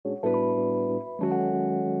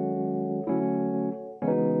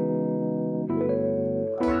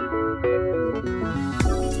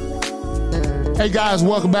Hey guys,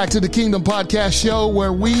 welcome back to the Kingdom Podcast Show,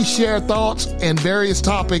 where we share thoughts and various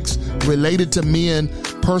topics related to men,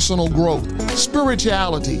 personal growth,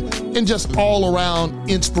 spirituality, and just all around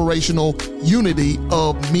inspirational unity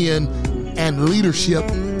of men and leadership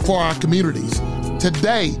for our communities.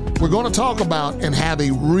 Today, we're going to talk about and have a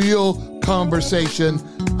real conversation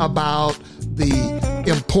about the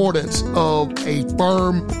importance of a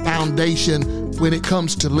firm foundation when it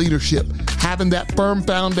comes to leadership. Having that firm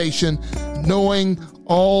foundation, knowing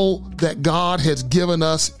all that God has given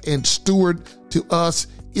us and steward to us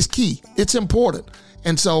is key. It's important.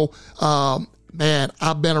 And so, I've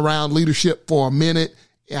been around leadership for a minute.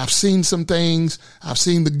 I've seen some things. I've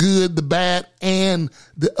seen the good, the bad, and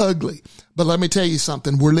the ugly. But let me tell you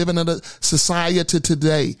something. We're living in a society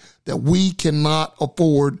today that we cannot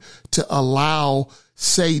afford to allow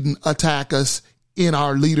Satan attack us in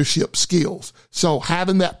our leadership skills. So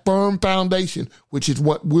having that firm foundation, which is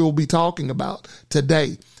what we'll be talking about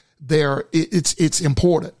today, it's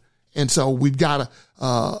important. And so we've got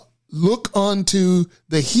to look unto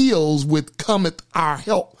the hills with cometh our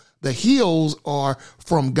help. The hills are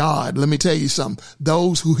from God. Let me tell you something.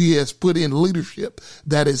 Those who he has put in leadership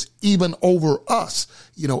that is even over us.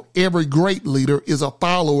 You know, every great leader is a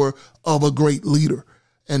follower of a great leader.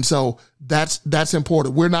 And so that's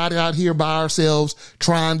important. We're not out here by ourselves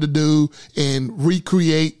trying to do and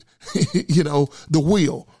recreate, the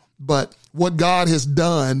wheel. But what God has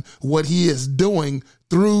done, what he is doing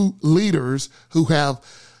through leaders who have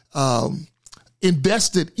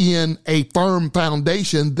invested in a firm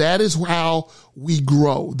foundation, that is how we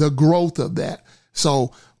grow, the growth of that.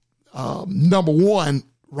 So number one,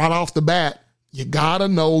 right off the bat, you got to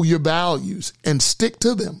know your values and stick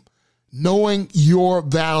to them. Knowing your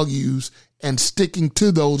values and sticking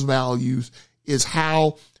to those values is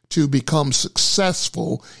how to become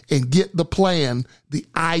successful and get the plan, the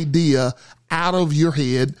idea out of your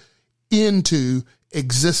head into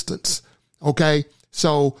existence. Okay.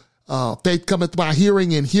 So, faith cometh by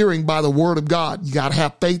hearing and hearing by the word of God. You got to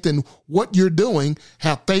have faith in what you're doing,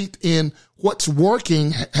 have faith in what's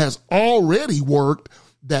working, has already worked,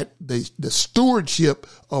 that the stewardship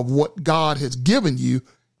of what God has given you.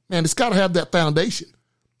 And it's got to have that foundation.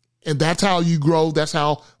 And that's how you grow. That's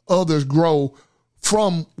how others grow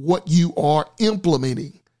from what you are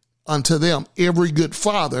implementing unto them. Every good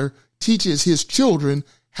father teaches his children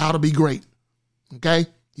how to be great. Okay?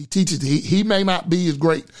 He teaches, he may not be as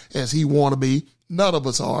great as he want to be. None of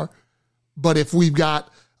us are. But if we've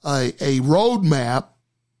got a roadmap,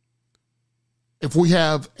 if we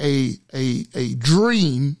have a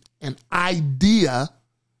dream, an idea,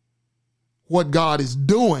 what God is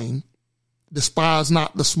doing, despise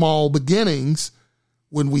not the small beginnings.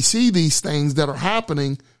 When we see these things that are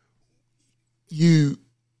happening, you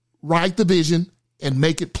write the vision and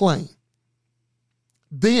make it plain.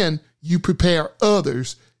 Then you prepare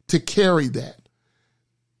others to carry that.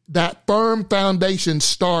 That firm foundation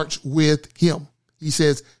starts with him. He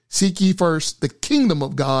says, seek ye first the kingdom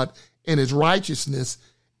of God and his righteousness,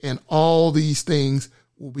 and all these things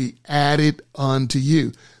will be added unto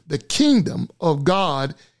you. The kingdom of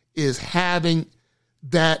God is having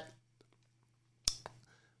that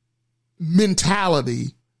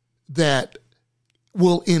mentality that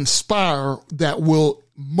will inspire, that will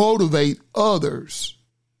motivate others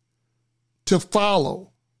to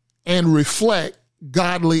follow and reflect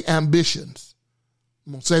godly ambitions.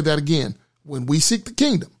 I'm going to say that again. When we seek the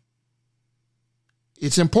kingdom,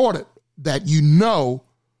 it's important that you know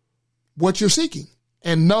what you're seeking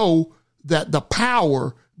and know that the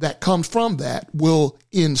power that comes from that will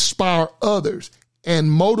inspire others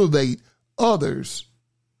and motivate others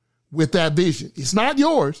with that vision. It's not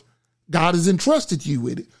yours. God has entrusted you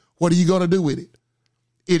with it. What are you going to do with it?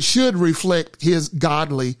 It should reflect his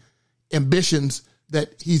godly ambitions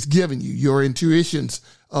that he's given you, your intuitions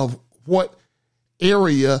of what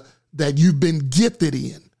area that you've been gifted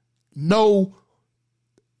in. Know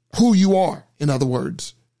who you are, in other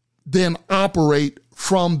words, then operate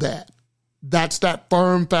from that. That's that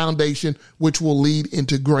firm foundation which will lead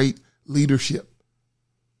into great leadership.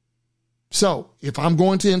 So if I'm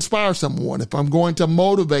going to inspire someone, if I'm going to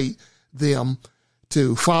motivate them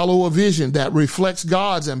to follow a vision that reflects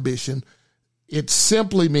God's ambition, it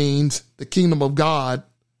simply means the kingdom of God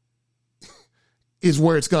is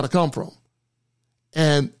where it's going to come from.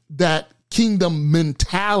 And that kingdom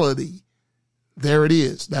mentality, there it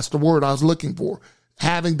is. That's the word I was looking for.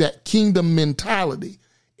 Having that kingdom mentality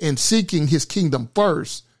and seeking his kingdom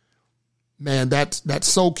first, man, that's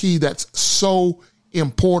so key. That's so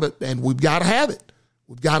important. And we've got to have it.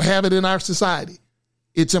 We've got to have it in our society.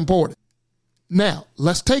 It's important. Now,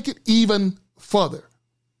 let's take it even further.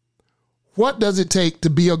 what does it take to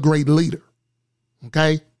be a great leader?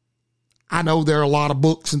 Okay. I know there are a lot of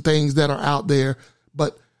books and things that are out there,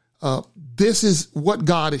 but this is what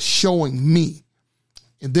God is showing me.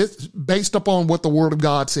 And this based upon what the word of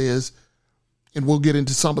God says, and we'll get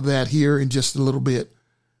into some of that here in just a little bit.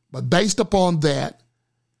 But based upon that,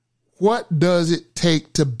 what does it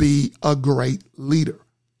take to be a great leader?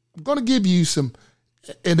 I'm going to give you some,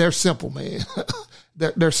 and they're simple, man.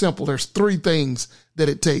 They're simple. There's 3 things that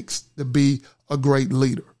it takes to be a great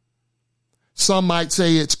leader. Some might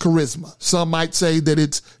say it's charisma. Some might say that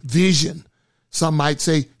it's vision. Some might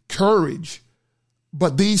say courage.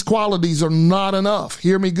 But these qualities are not enough.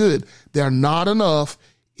 Hear me good. They're not enough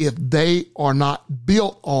if they are not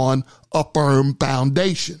built on a firm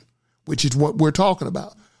foundation, which is what we're talking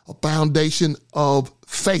about. A foundation of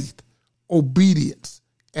faith, obedience,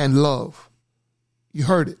 and love. You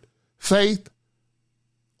heard it. Faith,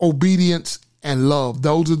 obedience, and love.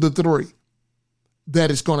 Those are the 3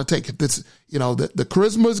 that it's going to take. If this, the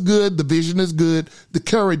charisma is good, the vision is good, the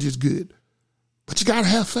courage is good, but you got to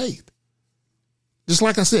have faith. Just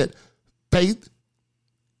like I said, faith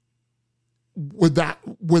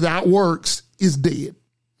without works is dead.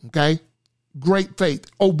 Okay. Great faith,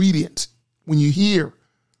 obedience. When you hear,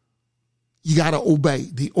 you got to obey.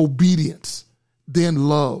 The obedience, then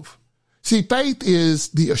love. See, faith is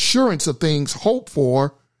the assurance of things hoped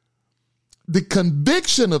for, the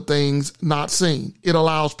conviction of things not seen. It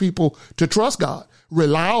allows people to trust God,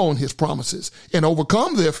 rely on his promises, and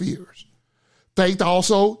overcome their fears. Faith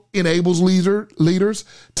also enables leaders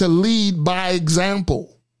to lead by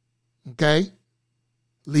example. Okay?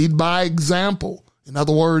 Lead by example. In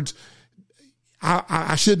other words,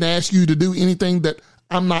 I shouldn't ask you to do anything that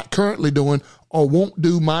I'm not currently doing or won't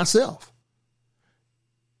do myself.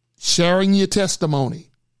 Sharing your testimony.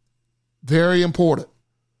 Very important.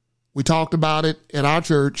 We talked about it at our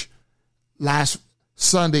church last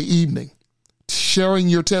Sunday evening. Sharing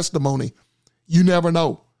your testimony. You never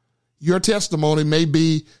know. Your testimony may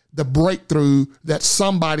be the breakthrough that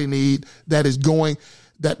somebody need that is going,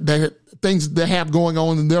 that things they have going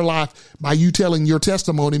on in their life. By you telling your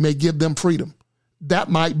testimony may give them freedom. That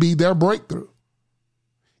might be their breakthrough.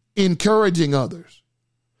 Encouraging others.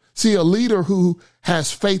 See, a leader who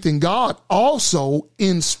has faith in God also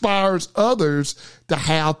inspires others to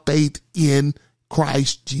have faith in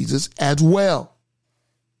Christ Jesus as well.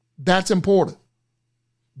 That's important.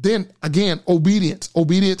 Then again, obedience.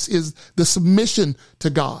 Obedience is the submission to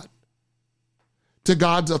God, to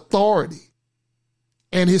God's authority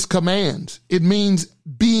and his commands. It means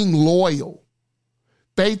being loyal,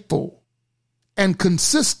 faithful, and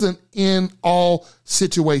consistent in all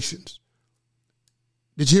situations.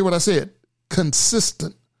 Did you hear what I said?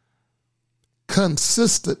 Consistent.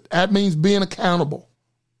 Consistent. That means being accountable.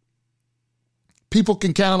 People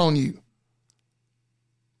can count on you.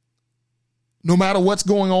 No matter what's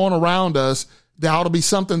going on around us, there ought to be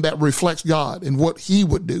something that reflects God and what he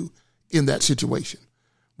would do in that situation.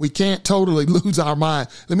 We can't totally lose our mind.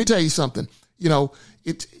 Let me tell you something. When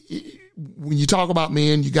you talk about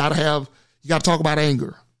men, you got to talk about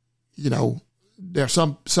anger. There are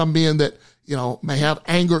some men that, may have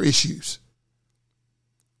anger issues.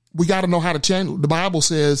 We got to know how to channel. The Bible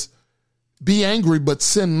says, be angry, but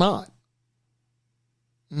sin not.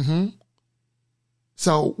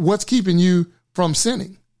 So what's keeping you from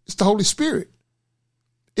sinning? It's the Holy Spirit.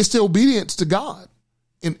 It's the obedience to God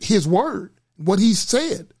and his word, what he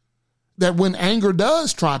said, that when anger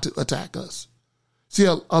does try to attack us. See,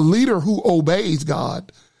 a leader who obeys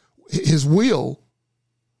God, his will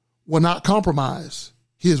not compromise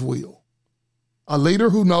his will. A leader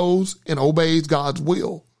who knows and obeys God's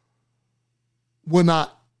will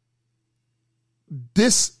not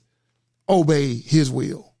disobey his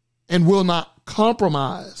will and will not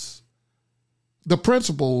compromise the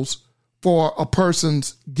principles for a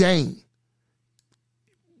person's gain.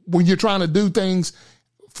 When you're trying to do things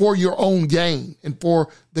for your own gain and for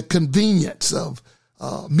the convenience of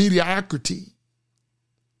mediocrity,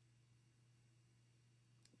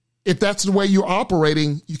 if that's the way you're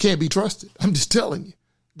operating, you can't be trusted. I'm just telling you,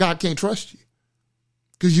 God can't trust you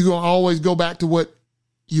because you're going to always go back to what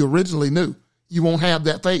you originally knew. You won't have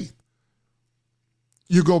that faith.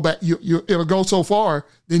 You go back, it'll go so far,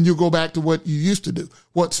 then you'll go back to what you used to do,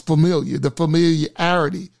 what's familiar, the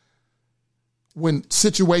familiarity when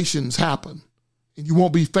situations happen, and you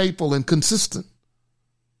won't be faithful and consistent.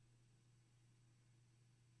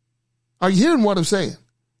 Are you hearing what I'm saying?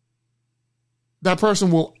 That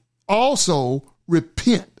person will also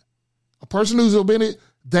repent. A person who's obedient,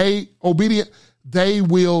 they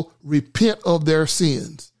will repent of their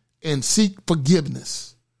sins and seek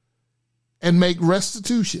forgiveness and make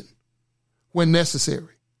restitution. when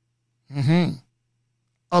necessary.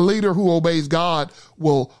 A leader who obeys God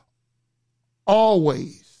will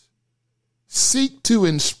always seek to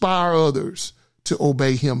inspire others to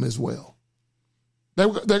obey him as well. They're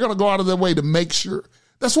going to go out of their way to make sure.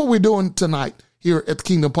 That's what we're doing tonight here at the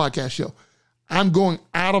Kingdom Podcast Show. I'm going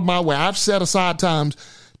out of my way. I've set aside times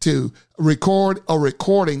to record a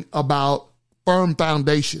recording about firm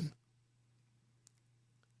foundation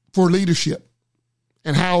for leadership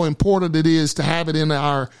and how important it is to have it in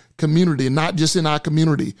our community, and not just in our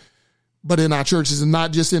community, but in our churches, and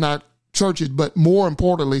not just in our churches, but more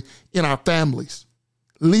importantly, in our families.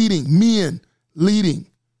 Men leading.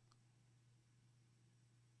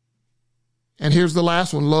 And here's the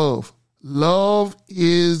last one, love. Love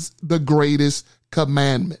is the greatest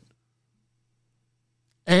commandment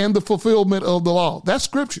and the fulfillment of the law. That's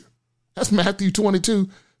scripture. That's Matthew 22,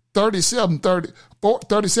 37,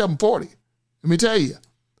 40. Let me tell you,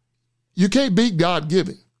 you can't beat God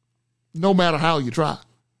giving, no matter how you try.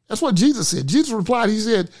 That's what Jesus said. Jesus replied, he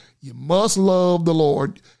said, you must love the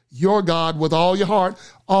Lord, your God, with all your heart,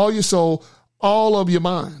 all your soul, all of your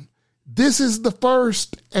mind. This is the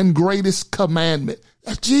first and greatest commandment.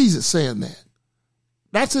 That's Jesus saying that.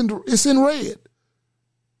 It's in red.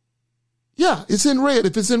 Yeah, it's in red.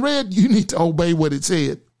 If it's in red, you need to obey what it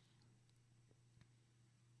said.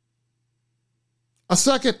 A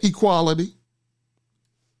second equality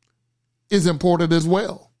is important as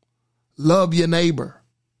well. Love your neighbor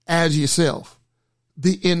as yourself.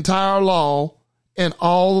 The entire law and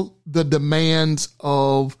all the demands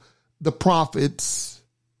of the prophets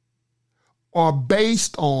are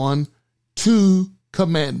based on two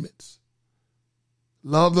commandments.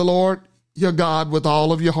 Love the Lord your God with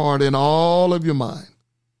all of your heart and all of your mind,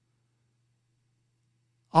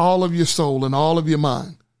 all of your soul and all of your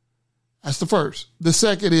mind. That's the first. The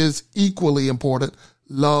second is equally important.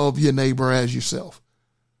 Love your neighbor as yourself.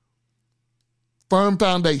 Firm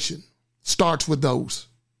foundation starts with those: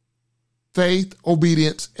 faith,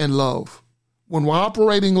 obedience, and love. When we're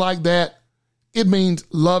operating like that, it means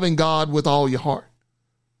loving God with all your heart,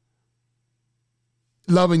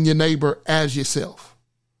 loving your neighbor as yourself.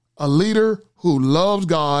 A leader who loves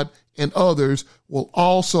God and others will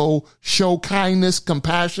also show kindness,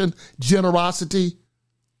 compassion, generosity.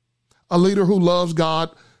 A leader who loves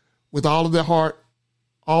God with all of their heart,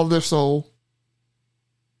 all of their soul,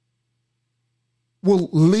 will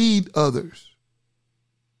lead others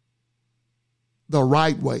the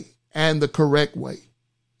right way and the correct way.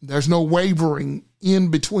 There's no wavering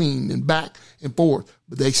in between and back and forth,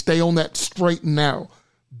 but they stay on that straight and narrow.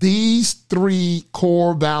 These three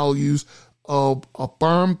core values of a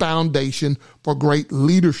firm foundation for great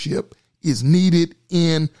leadership is needed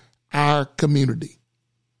in our community.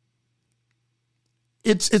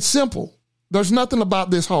 It's simple. There's nothing about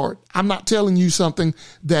this hard. I'm not telling you something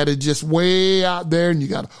that is just way out there and you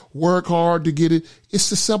got to work hard to get it. It's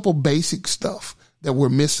the simple basic stuff that we're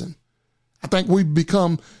missing. I think we've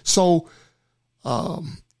become so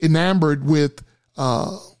enamored with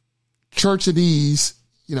churchadese,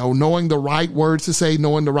 knowing the right words to say,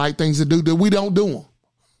 knowing the right things to do, that we don't do them.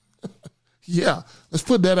 Yeah, let's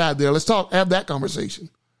put that out there. Let's have that conversation.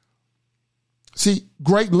 See,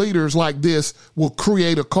 great leaders like this will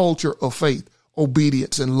create a culture of faith,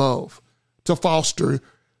 obedience, and love to foster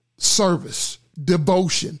service,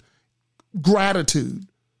 devotion, gratitude.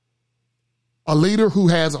 A leader who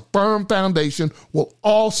has a firm foundation will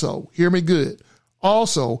also, hear me good,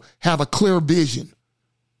 also have a clear vision.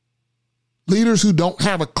 Leaders who don't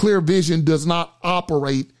have a clear vision does not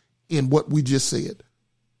operate in what we just said.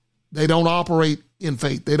 They don't operate in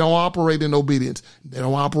faith. They don't operate in obedience. They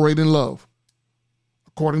don't operate in love.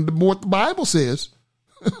 According to what the Bible says.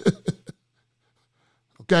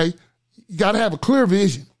 Okay? You got to have a clear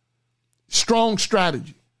vision, strong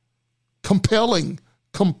strategy, compelling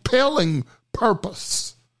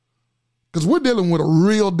purpose. Because we're dealing with a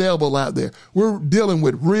real devil out there. We're dealing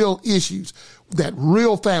with real issues that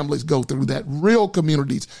real families go through, that real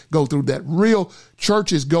communities go through, that real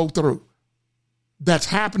churches go through. That's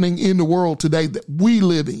happening in the world today that we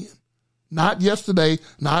live in. Not yesterday,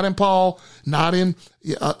 not in Paul, not in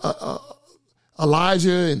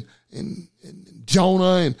Elijah and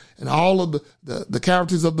Jonah and all of the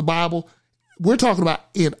characters of the Bible. We're talking about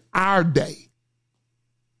in our day.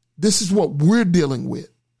 This is what we're dealing with,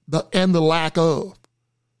 and the lack of.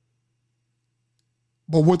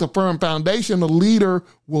 But with a firm foundation, a leader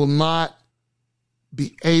will not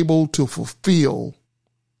be able to fulfill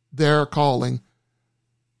their calling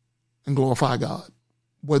and glorify God.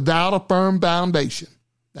 Without a firm foundation,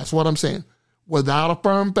 that's what I'm saying. Without a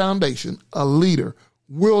firm foundation, a leader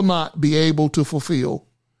will not be able to fulfill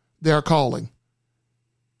their calling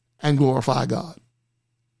and glorify God.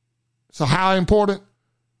 So how important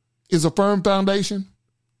is a firm foundation?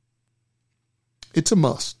 It's a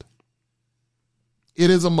must. It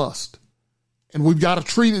is a must. And we've got to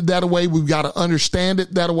treat it that way. We've got to understand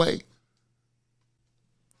it that way.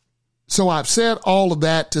 So I've said all of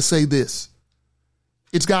that to say this.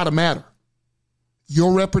 It's got to matter.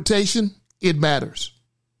 Your reputation, it matters.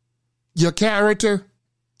 Your character,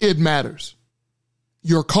 it matters.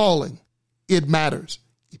 Your calling, it matters.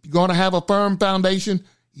 If you're going to have a firm foundation,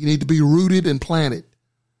 you need to be rooted and planted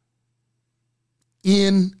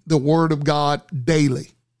in the Word of God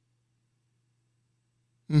daily.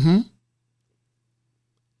 And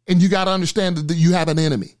you got to understand that you have an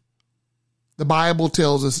enemy. The Bible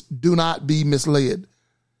tells us, do not be misled.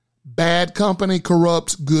 Bad company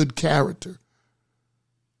corrupts good character.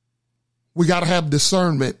 We got to have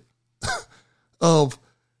discernment of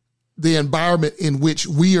the environment in which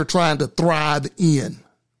we are trying to thrive in.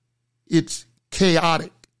 It's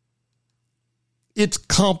chaotic. It's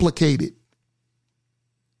complicated.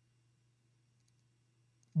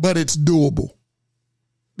 But it's doable.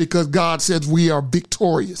 Because God says we are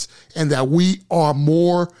victorious and that we are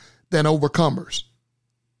more than overcomers.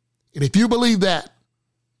 And if you believe that,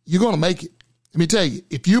 you're going to make it. Let me tell you,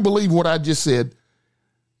 if you believe what I just said,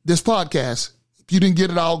 this podcast, if you didn't get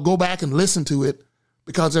it all, go back and listen to it,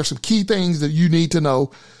 because there's some key things that you need to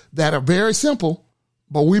know that are very simple,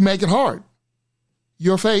 but we make it hard.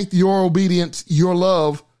 Your faith, your obedience, your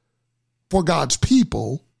love for God's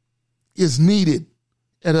people is needed.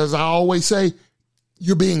 And as I always say,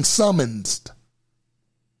 you're being summoned.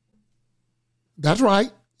 That's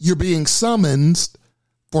right. You're being summoned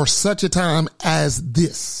for such a time as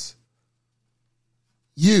this.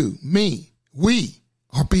 You, me, we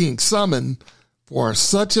are being summoned for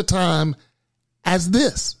such a time as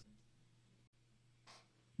this.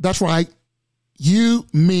 That's right. You,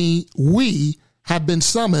 me, we have been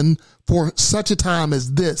summoned for such a time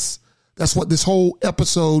as this. That's what this whole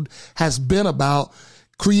episode has been about.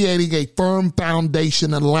 Creating a firm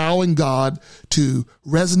foundation and allowing God to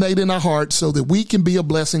resonate in our hearts so that we can be a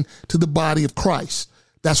blessing to the body of Christ.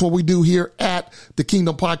 That's what we do here at the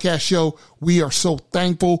Kingdom Podcast Show. We are so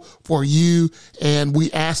thankful for you, and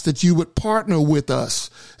we ask that you would partner with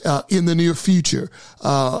us in the near future.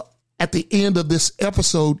 At the end of this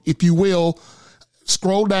episode, if you will,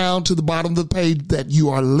 scroll down to the bottom of the page that you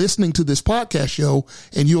are listening to this podcast show,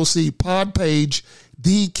 and you'll see pod page,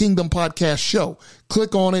 The Kingdom Podcast Show.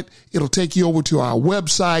 Click on it. It'll take you over to our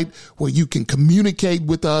website where you can communicate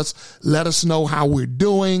with us. Let us know how we're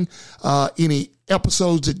doing. Any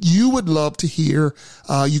episodes that you would love to hear,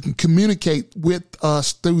 you can communicate with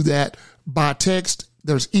us through that by text.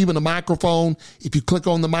 There's even a microphone. If you click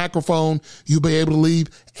on the microphone, you'll be able to leave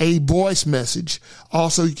a voice message.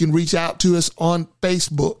 Also, you can reach out to us on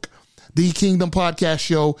Facebook. The Kingdom Podcast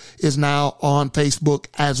Show is now on Facebook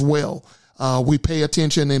as well. We pay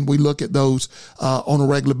attention and we look at those on a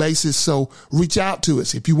regular basis. So reach out to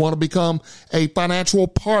us. If you want to become a financial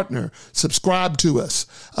partner, subscribe to us.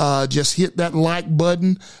 Just hit that like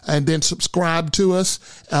button and then subscribe to us.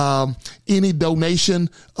 Any donation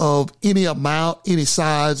of any amount, any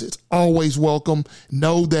size, it's always welcome.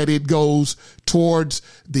 Know that it goes towards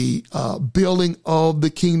the building of the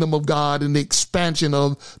kingdom of God and the expansion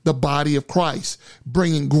of the body of Christ,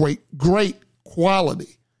 bringing great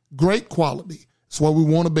quality. Great quality. It's what we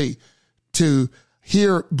want to be, to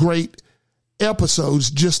hear great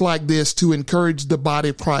episodes just like this to encourage the body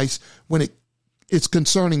of Christ when it's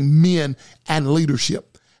concerning men and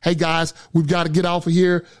leadership. Hey guys, we've got to get off of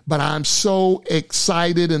here, but I'm so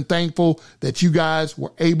excited and thankful that you guys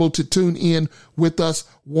were able to tune in with us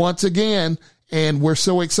once again. And we're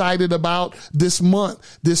so excited about this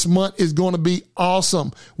month. This month is going to be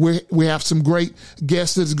awesome. We have some great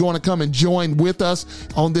guests that's going to come and join with us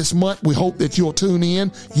on this month. We hope that you'll tune in.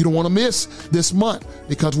 You don't want to miss this month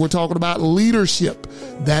because we're talking about leadership.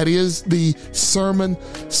 That is the sermon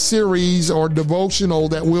series or devotional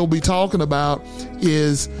that we'll be talking about,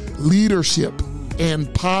 is leadership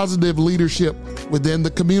and positive leadership within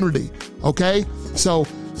the community. Okay? So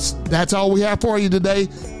that's all we have for you today.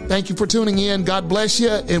 Thank you for tuning in. God bless you,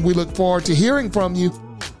 and we look forward to hearing from you.